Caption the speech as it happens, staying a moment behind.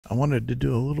I wanted to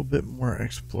do a little bit more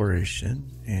exploration,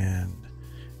 and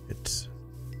it's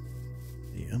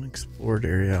the unexplored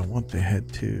area I want to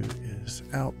head to is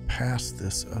out past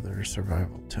this other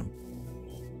survival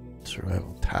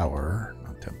tower,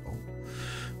 not temple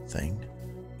thing.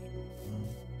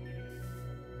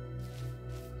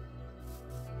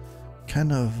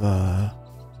 Kind of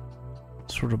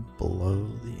sort of below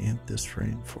the Anthus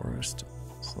rainforest.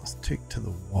 So let's take to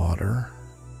the water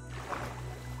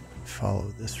and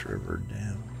follow this river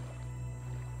down.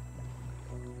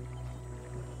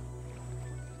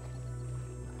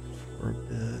 For a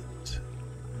bit.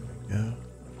 There we go.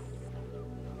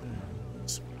 And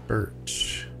it's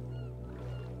birch.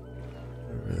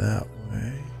 Over that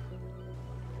way.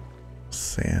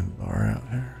 Sandbar out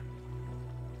here.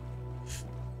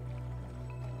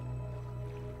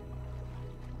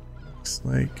 Looks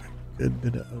like a good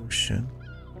bit of ocean.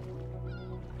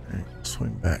 Alright, we'll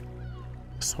swing back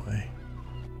this way.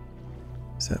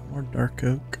 Is that more dark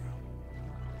oak?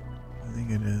 I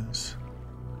think it is.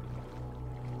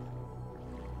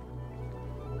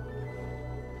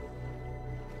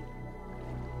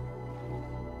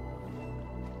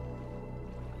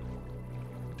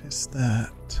 What is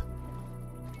that?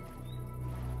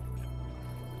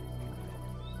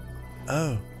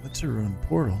 Oh, that's a ruined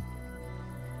portal.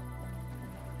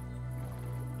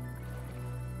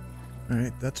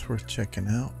 Alright, that's worth checking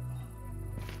out.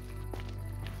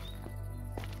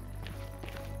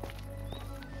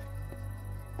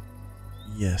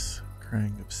 Yes,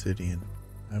 crying obsidian.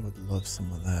 I would love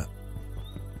some of that.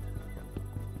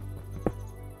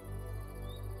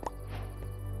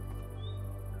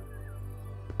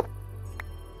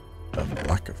 A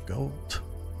block of gold.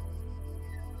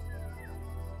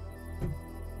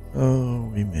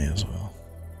 Oh, we may as well.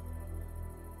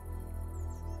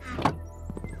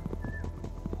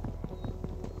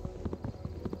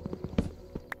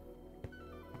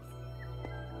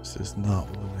 This is not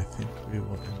what I think we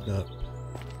will end up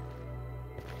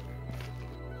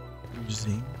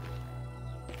using.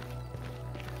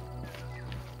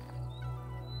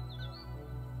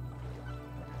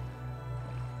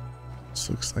 This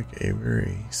looks like a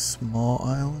very small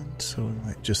island, so we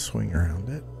might just swing around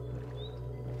it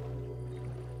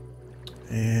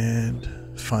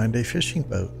and find a fishing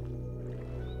boat.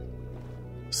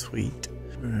 Sweet.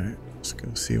 Alright, let's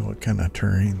go see what kind of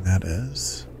terrain that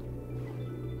is.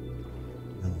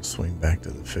 Then we'll swing back to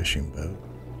the fishing boat.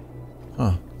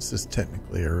 Huh, this is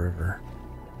technically a river.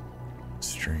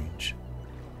 Strange.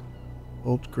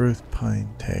 Old growth pine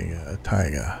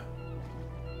taiga.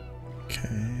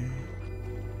 Okay.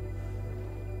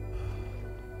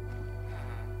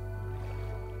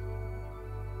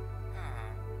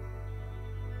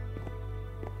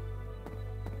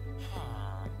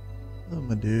 Hello,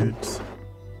 my dudes.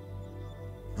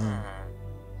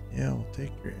 Yeah, we'll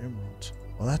take your emeralds.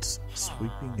 Well, that's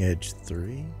Sweeping Edge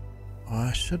 3. Oh,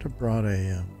 I should have brought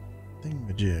a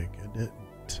thingamajig. I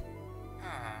didn't.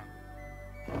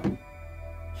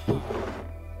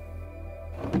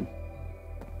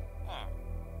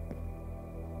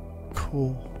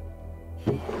 Cool.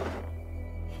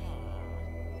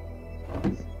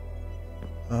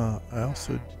 I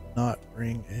also did not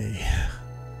bring a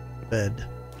bed.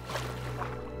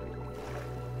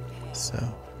 So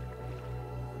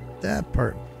that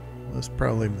part was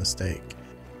probably a mistake.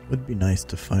 Would be nice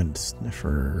to find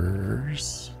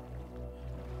sniffers.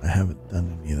 I haven't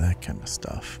done any of that kind of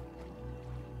stuff.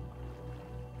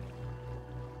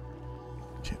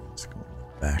 Okay, let's go on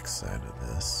the back side of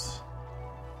this.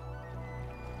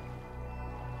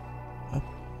 Oh,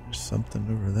 there's something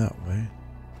over that way.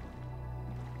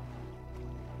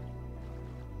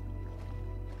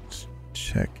 Let's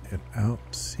check it out,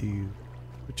 see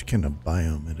which kind of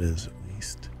biome it is at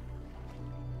least.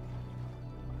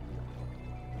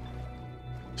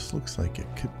 This looks like it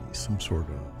could be some sort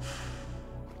of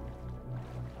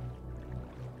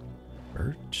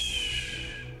birch.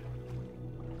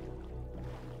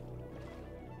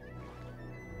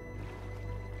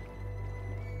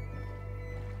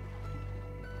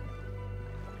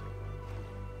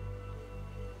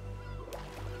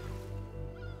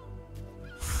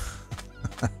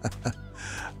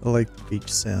 I like the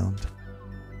beach sound.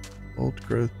 Old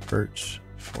growth birch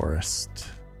forest.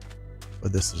 Well,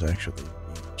 this is actually a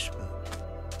beach, but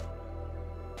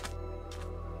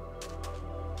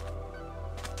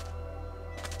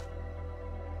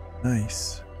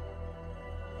nice.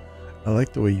 I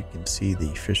like the way you can see the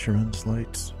fisherman's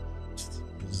lights. It's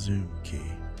the zoom key.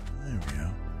 There we go.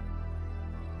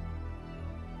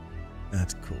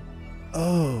 That's cool.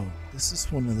 Oh, this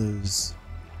is one of those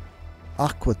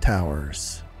aqua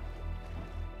towers.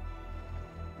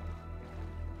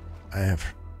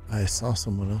 I saw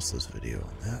someone else's video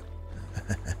on that.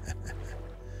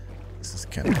 This is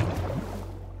kind of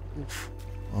oof.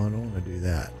 Oh, I don't want to do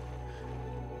that.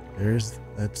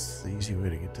 That's the easy way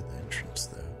to get to the entrance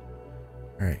though.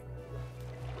 Alright.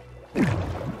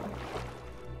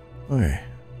 Okay.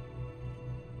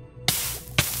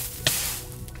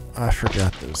 I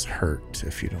forgot those hurt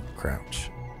if you don't crouch.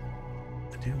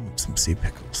 I do want some sea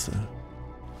pickles though.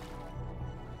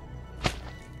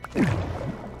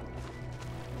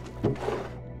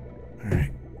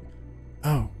 Alright.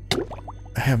 Oh,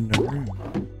 I have no room.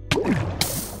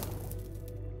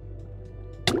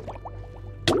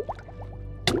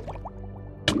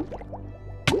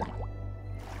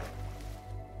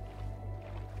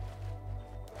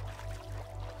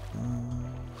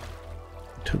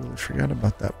 Totally forgot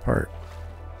about that part.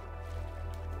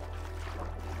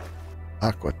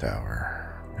 Aqua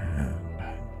Tower. And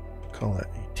call that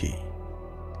AT.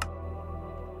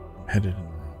 I'm headed in the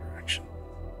wrong direction.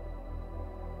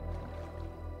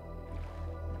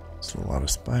 There's a lot of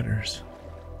spiders.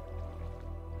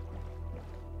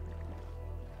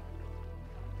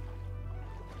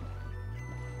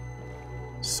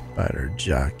 Spider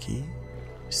jockey.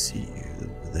 See you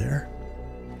over there.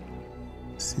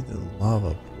 See the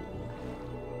lava pool.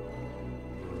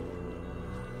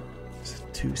 Is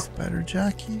it 2 spider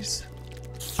jockeys?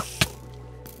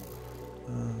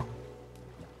 I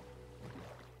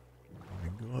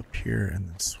go up here and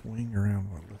then swing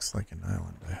around what looks like an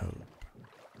island, I hope.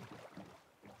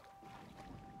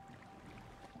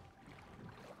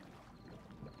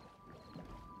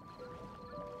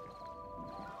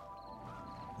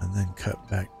 And then cut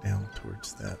back down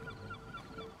towards that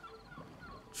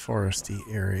foresty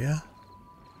area.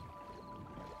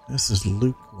 This is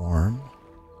lukewarm.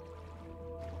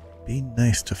 Be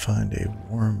nice to find a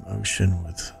warm ocean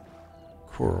with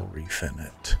coral reef in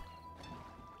it.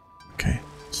 Okay,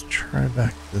 let's try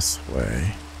back this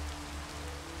way.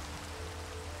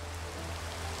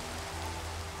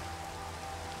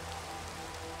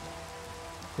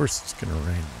 Of course it's gonna rain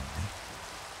on me.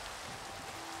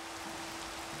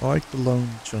 I like the lone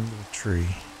jungle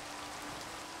tree.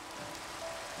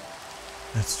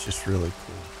 That's just really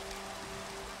cool.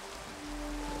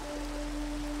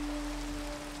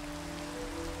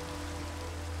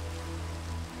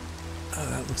 Oh,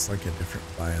 that looks like a different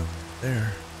biome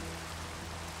there.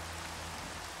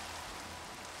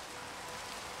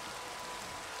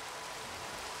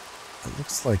 It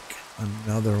looks like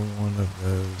another one of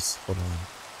those. Hold on.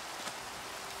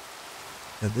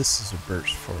 Now this is a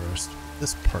birch forest.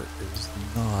 This part is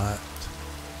not.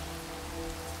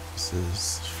 This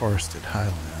is forested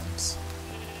highlands.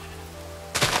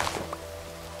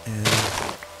 And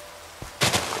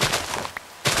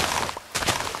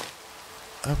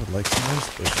I would like some rose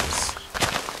bushes.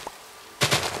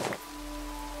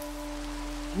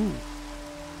 Ooh.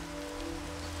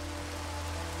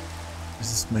 Is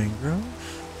this mangrove?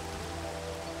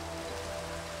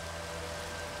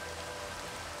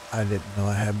 I didn't know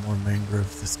I had more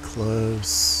mangrove this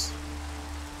close.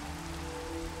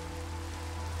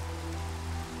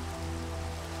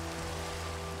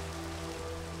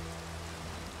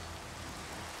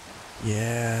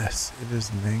 Yes, it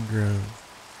is mangrove.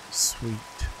 Sweet.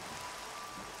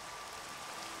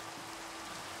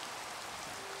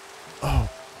 Oh.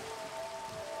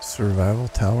 Survival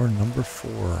Tower number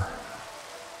 4.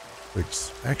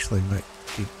 Which actually might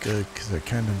be good because I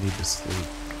kind of need to sleep.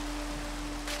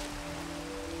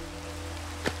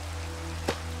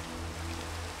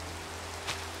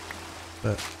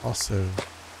 But also,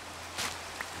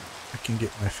 I can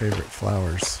get my favorite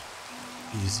flowers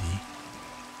easy.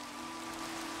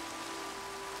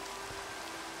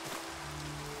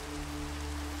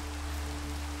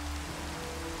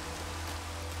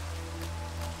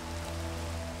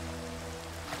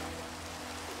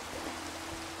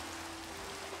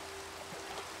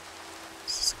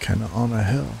 This is kind of on a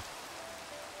hill.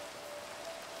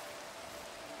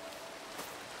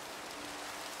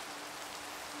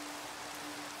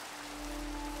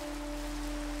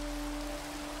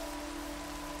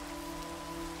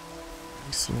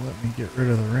 So let me get rid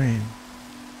of the rain.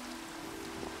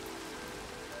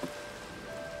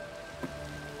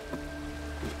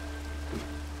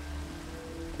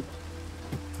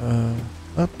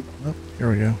 Up, here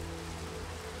we go.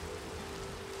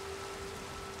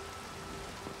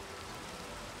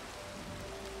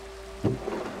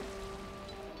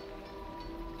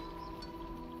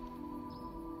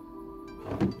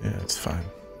 Yeah, it's fine.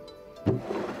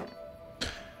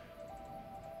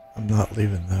 I'm not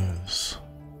leaving those.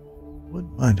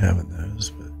 Wouldn't mind having those,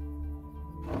 but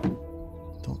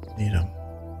don't need them.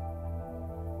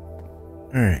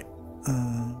 Alright,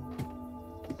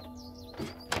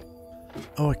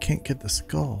 Oh, I can't get the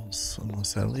skulls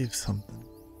unless I leave something.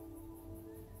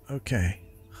 Okay.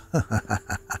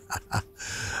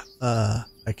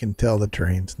 I can tell the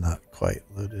train's not quite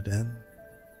loaded in.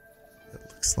 It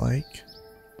looks like.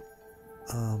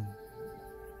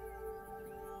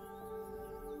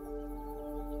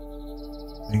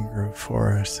 Mangrove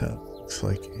forest. That looks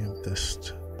like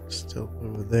amethyst still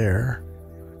over there.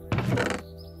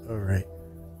 All right.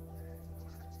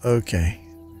 Okay.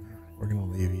 We're gonna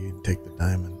leave you and take the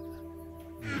diamond.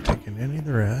 Not taking any of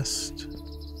the rest.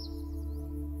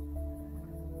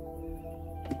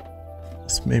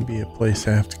 This may be a place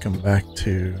I have to come back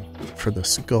to for the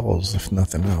skulls, if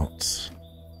nothing else.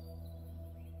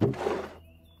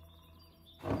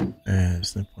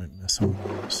 There's no point messing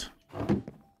with those.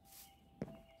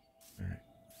 Alright.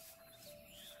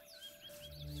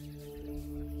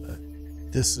 But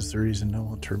this is the reason I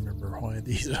want to remember why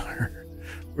these are,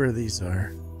 where these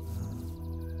are.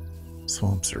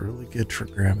 Swamps are really good for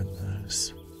grabbing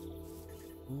those.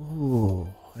 Ooh,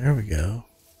 there we go.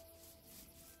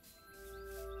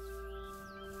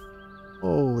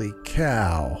 Holy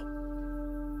cow.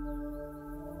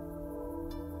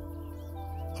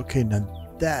 Okay, now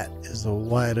that is a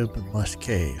wide open lush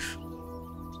cave.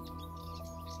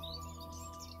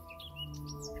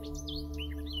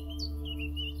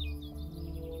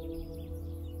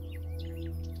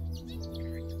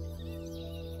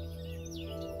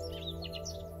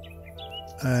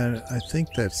 I think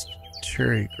that's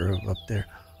Cherry Grove up there.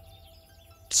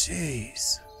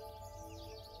 Jeez.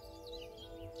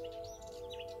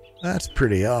 That's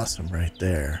pretty awesome right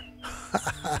there.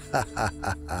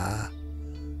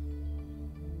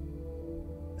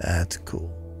 That's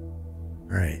cool.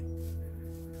 Right.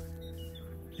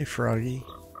 Hey, Froggy.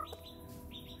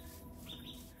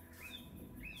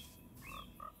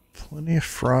 Plenty of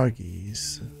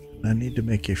froggies. I need to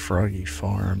make a froggy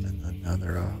farm and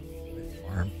another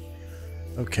farm.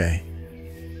 Okay.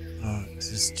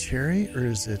 Is this cherry or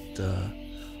is it...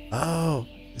 oh,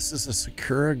 this is a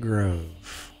sakura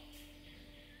grove.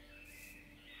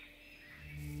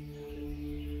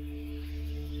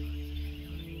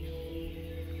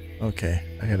 Okay,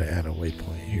 I gotta add a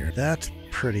waypoint here. That's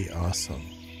pretty awesome.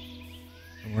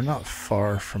 And we're not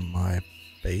far from my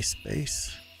base.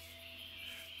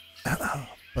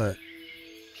 But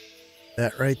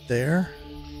that right there.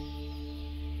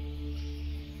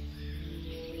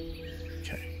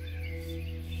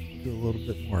 Okay. Do a little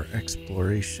bit more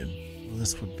exploration. Well,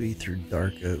 this would be through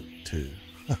Dark Oak too.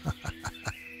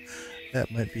 That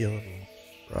might be a little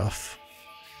rough.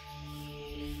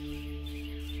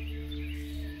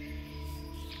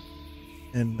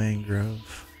 And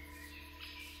mangrove.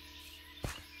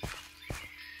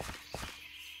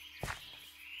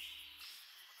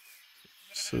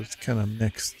 So it's kind of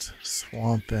mixed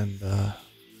swamp and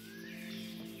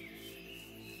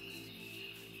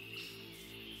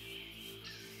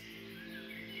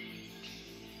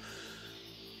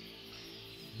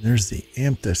there's the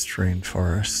amethyst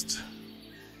rainforest.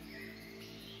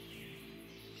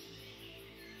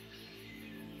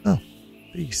 Oh,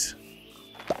 bees.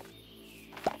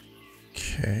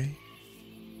 Okay.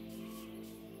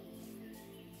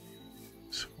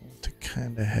 So I want to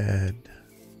kind of head.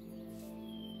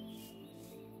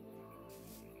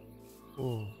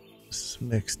 Oh, this is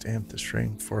mixed amethyst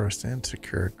rainforest and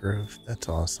sakura grove. That's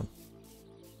awesome.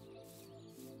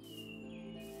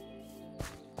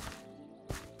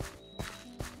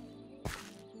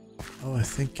 Oh, I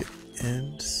think it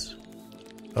ends.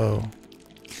 Oh,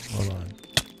 hold on.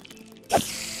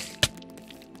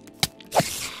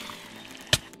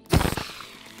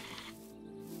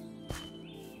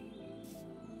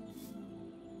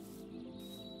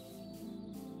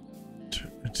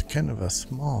 It's kind of a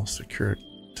small sakura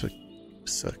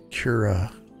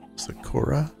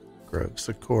grove.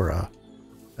 Sakura.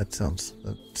 That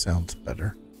sounds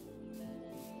better.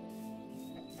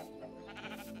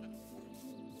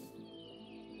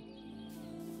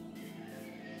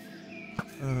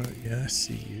 Yeah, I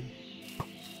see you.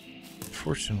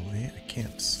 Unfortunately, I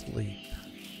can't sleep.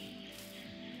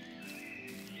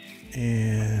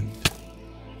 And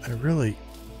I really...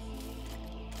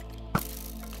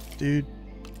 Dude,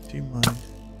 do you mind?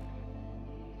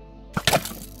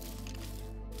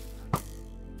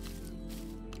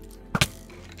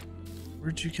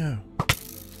 Where'd you go?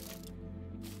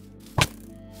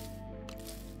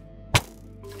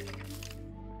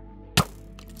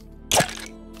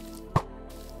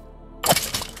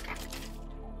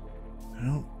 I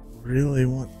don't really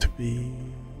want to be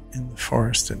in the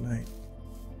forest at night.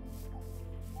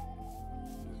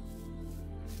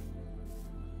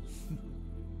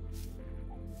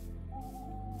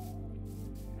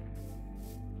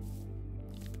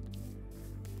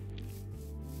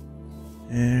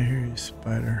 Yeah, here you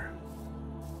spider.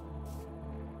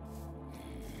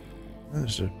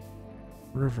 There's a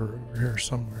river over here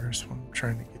somewhere. That's what I'm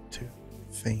trying to get to,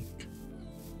 I think.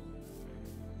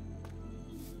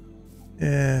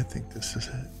 Yeah, I think this is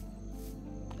it.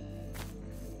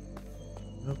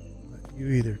 Nope, not you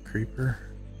either, creeper.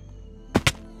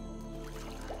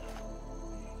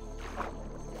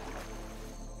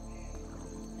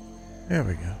 There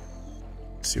we go.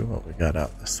 Let's see what we got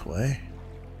out this way.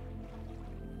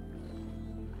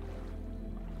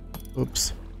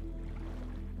 Oops.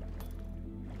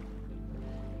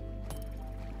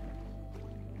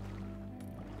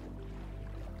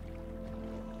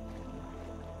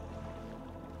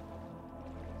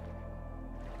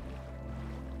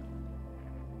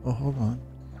 Oh, hold on.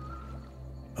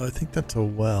 Oh, I think that's a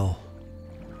well.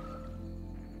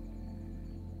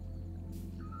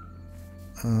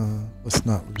 Let's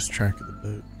not lose track of the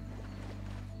boat.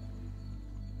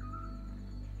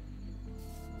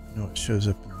 I know it shows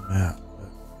up in the map, but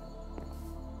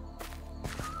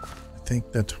I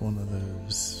think that's one of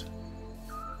those.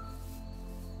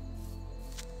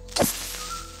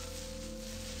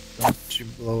 Don't you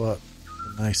blow up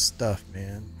the nice stuff,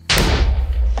 man.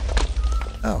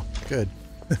 Oh, good.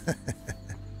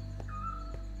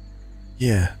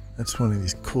 Yeah, that's one of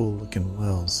these cool looking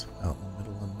wells out in the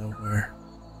middle of nowhere.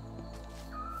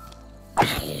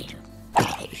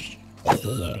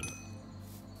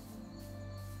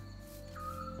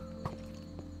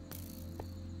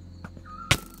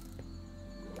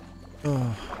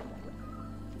 Oh.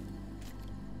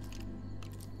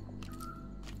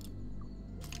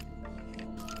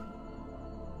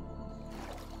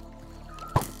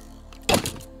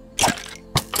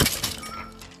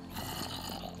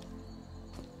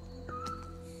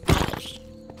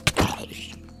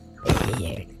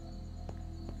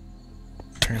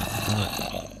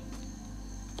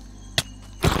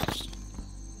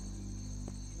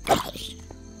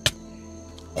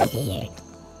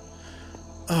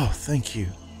 Oh, thank you.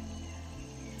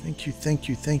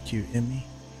 Thank you, Emmy.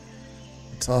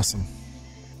 That's awesome.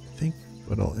 I think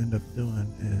what I'll end up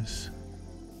doing is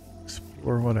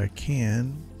explore what I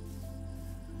can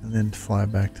and then fly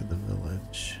back to the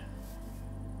village.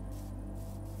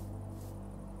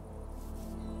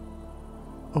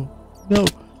 Oh, no.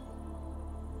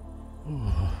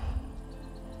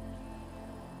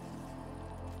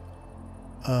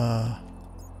 Oh.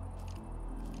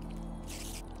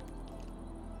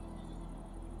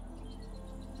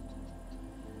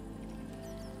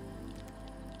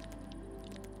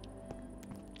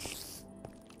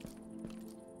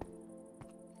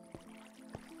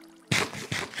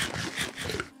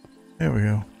 There we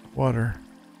go. Water.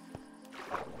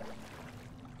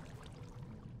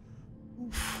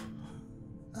 Oof.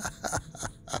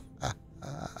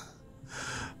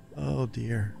 Oh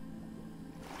dear.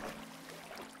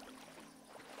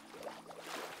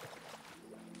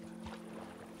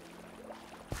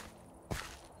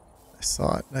 I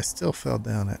saw it and I still fell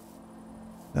down it.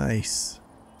 Nice.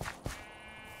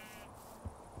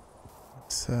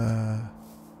 Let's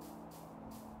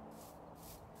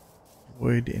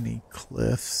avoid any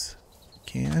cliffs if we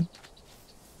can.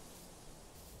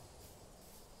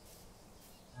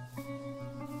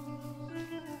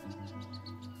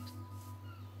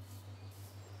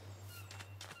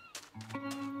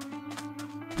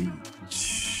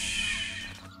 Beach.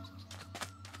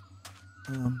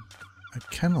 I'd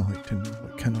kind of like to know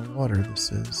what kind of water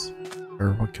this is,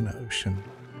 or what kind of ocean.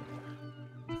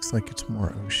 Looks like it's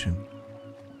more ocean.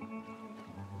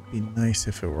 It'd be nice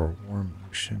if it were warm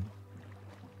ocean.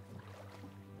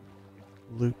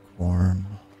 Lukewarm.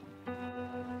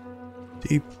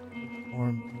 Deep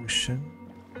warm ocean.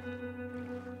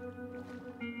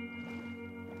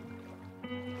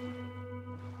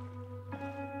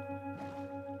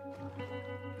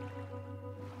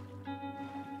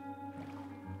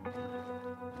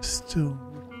 Still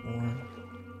warm.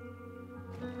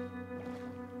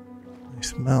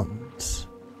 Nice mountains.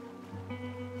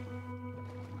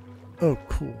 Oh,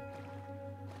 cool.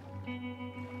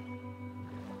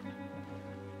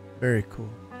 Very cool.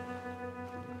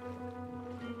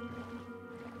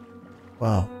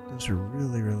 Wow, those are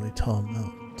really, really tall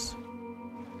mountains.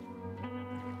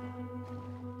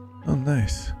 Oh,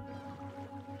 nice.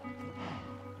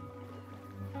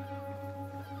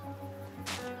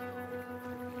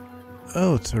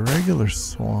 Oh, it's a regular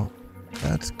swamp.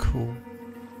 That's cool.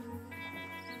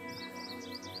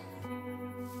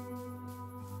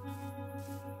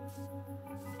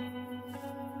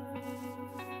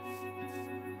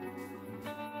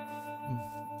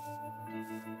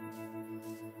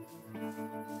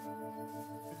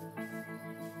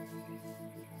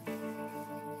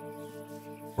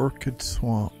 Orchid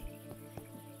Swamp.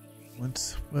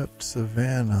 Windswept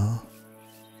Savanna.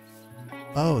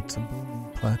 Oh, it's a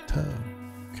blooming plateau.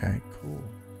 Okay, cool.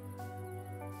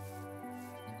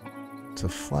 Lots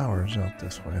of flowers out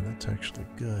this way. That's actually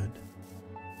good.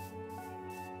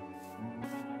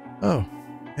 Oh,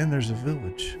 and there's a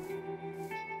village.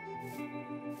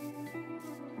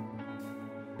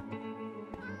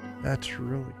 That's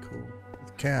really cool.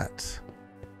 With cats.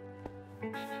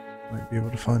 Might be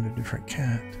able to find a different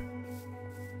cat.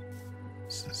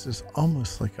 So this is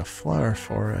almost like a flower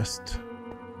forest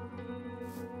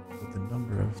with a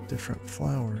number of different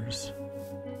flowers.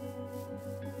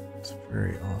 It's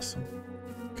very awesome.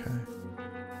 Okay.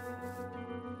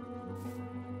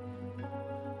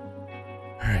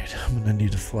 Alright, I'm gonna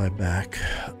need to fly back.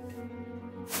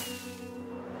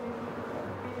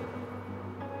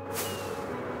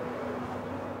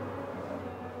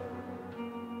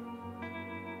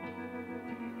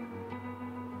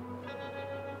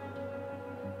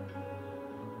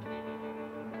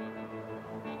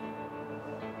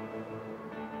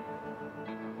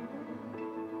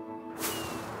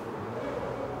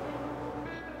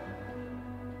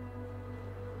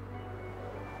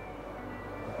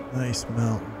 Nice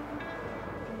mountain.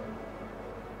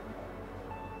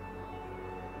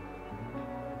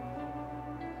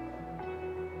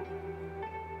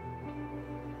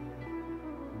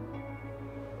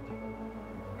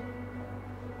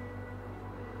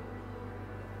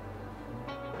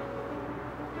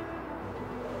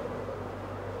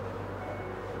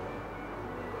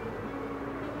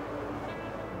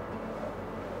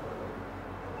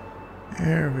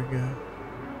 There we go.